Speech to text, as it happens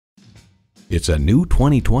It's a new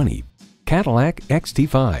 2020 Cadillac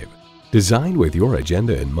XT5. Designed with your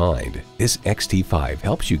agenda in mind, this XT5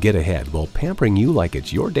 helps you get ahead while pampering you like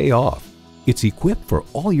it's your day off. It's equipped for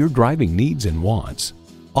all your driving needs and wants.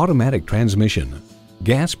 Automatic transmission,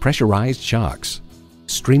 gas pressurized shocks,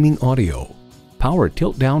 streaming audio, power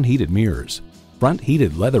tilt-down heated mirrors, front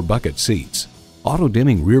heated leather bucket seats,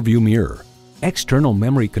 auto-dimming rearview mirror, external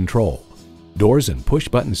memory control, doors and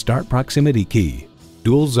push-button start proximity key,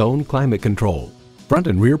 dual-zone climate control, front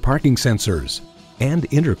and rear parking sensors, and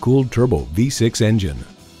intercooled turbo V6 engine.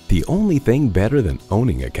 The only thing better than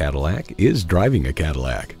owning a Cadillac is driving a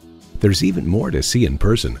Cadillac. There's even more to see in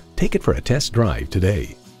person. Take it for a test drive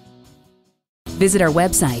today. Visit our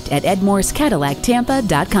website at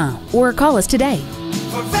edmorsecadillactampa.com or call us today.